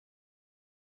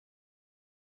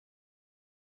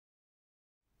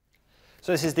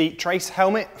So this is the Trace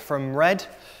helmet from Red.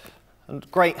 A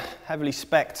great heavily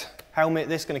spec'd helmet.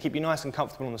 This is going to keep you nice and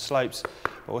comfortable on the slopes,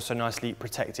 but also nicely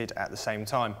protected at the same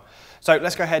time. So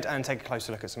let's go ahead and take a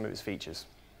closer look at some of its features.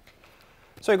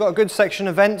 So we've got a good section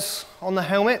of vents on the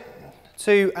helmet,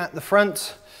 2 at the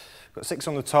front, we've got 6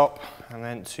 on the top, and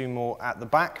then 2 more at the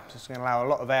back. So it's going to allow a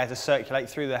lot of air to circulate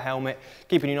through the helmet,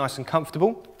 keeping you nice and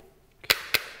comfortable.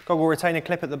 Goggle retainer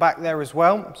clip at the back there as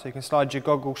well, so you can slide your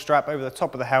goggle strap over the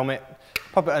top of the helmet,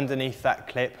 pop it underneath that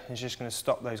clip. It's just going to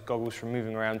stop those goggles from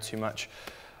moving around too much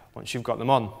once you've got them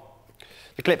on.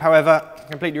 The clip, however,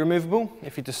 completely removable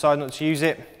if you decide not to use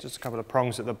it. Just a couple of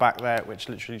prongs at the back there, which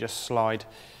literally just slide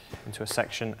into a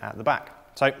section at the back.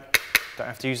 So, don't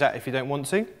have to use that if you don't want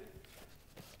to.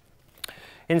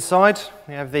 Inside,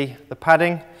 we have the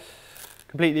padding,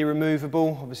 completely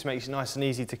removable. Obviously makes it nice and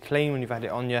easy to clean when you've had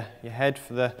it on your head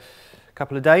for the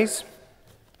couple of days.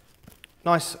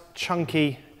 Nice,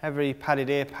 chunky, heavily padded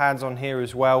ear pads on here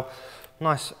as well.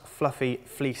 Nice, fluffy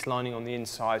fleece lining on the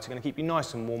inside. It's going to keep you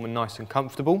nice and warm and nice and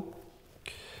comfortable.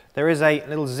 There is a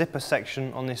little zipper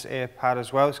section on this ear pad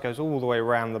as well. This goes all the way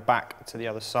around the back to the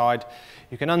other side.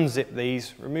 You can unzip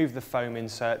these, remove the foam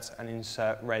inserts, and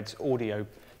insert Red's audio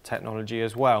technology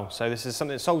as well. So this is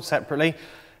something that's sold separately.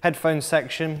 Headphone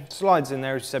section, slides in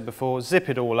there as you said before, zip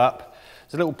it all up.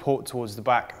 There's a little port towards the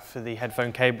back for the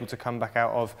headphone cable to come back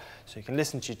out of, so you can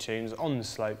listen to your tunes on the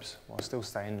slopes while still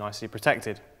staying nicely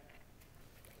protected.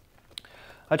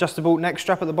 Adjustable neck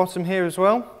strap at the bottom here as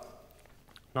well.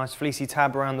 Nice fleecy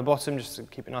tab around the bottom just to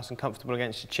keep it nice and comfortable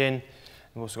against your chin.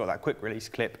 We've also got that quick release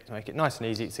clip to make it nice and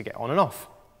easy to get on and off.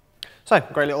 So,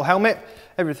 great little helmet,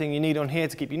 everything you need on here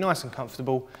to keep you nice and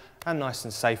comfortable and nice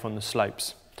and safe on the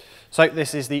slopes. So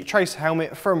this is the Trace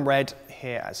helmet from Red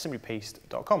here at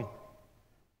simplypiced.com.